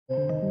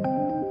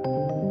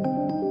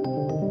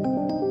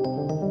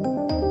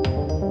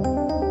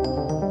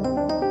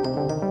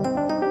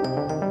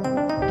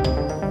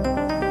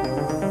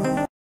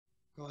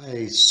Got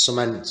a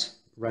cement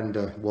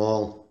render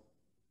wall.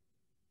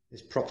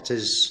 This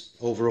property's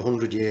over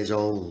 100 years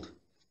old.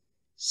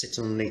 Sits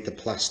underneath the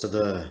plaster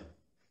there,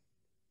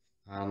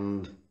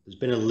 and there's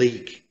been a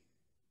leak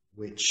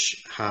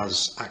which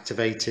has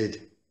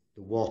activated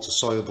the water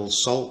soluble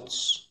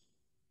salts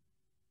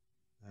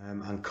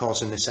and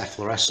causing this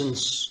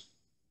efflorescence,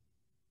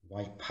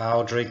 white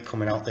powdery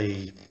coming out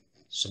the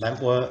cement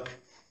work.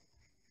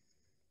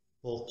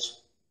 But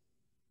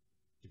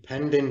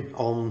depending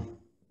on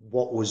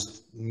what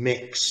was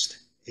mixed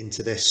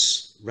into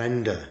this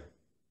render,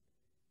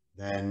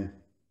 then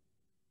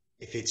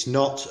if it's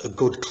not a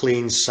good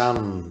clean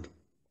sand,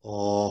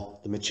 or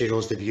the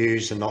materials they've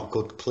used are not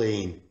good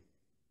clean,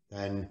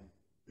 then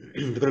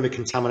they're going to be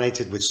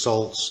contaminated with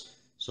salts.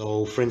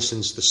 So for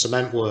instance, the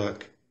cement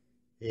work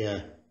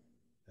here,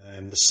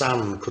 the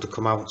sand could have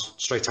come out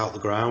straight out the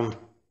ground.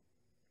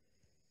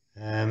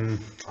 Like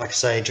I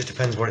say, it just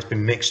depends what it's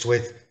been mixed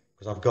with,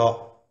 because I've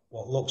got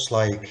what looks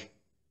like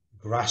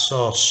grass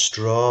or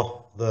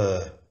straw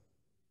there.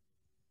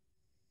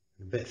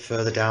 A bit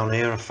further down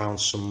here I found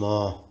some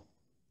more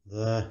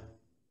there.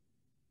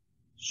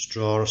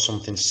 Straw or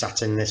something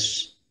sat in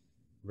this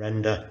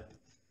render.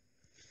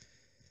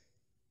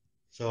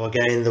 So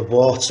again, the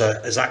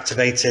water has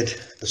activated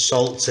the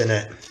salts in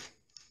it,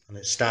 and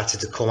it started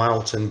to come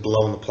out and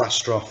blown the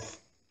plaster off.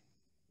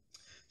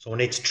 So I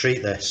need to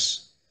treat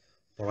this,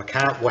 but I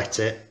can't wet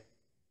it,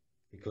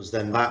 because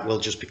then that will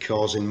just be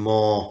causing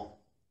more.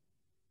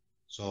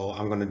 So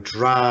I'm going to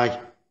dry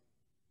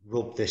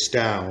rub this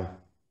down,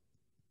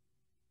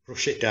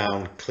 brush it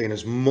down, clean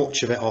as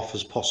much of it off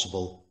as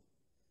possible,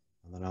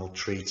 and then I'll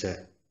treat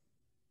it.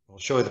 I'll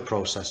show you the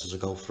process as I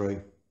go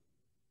through.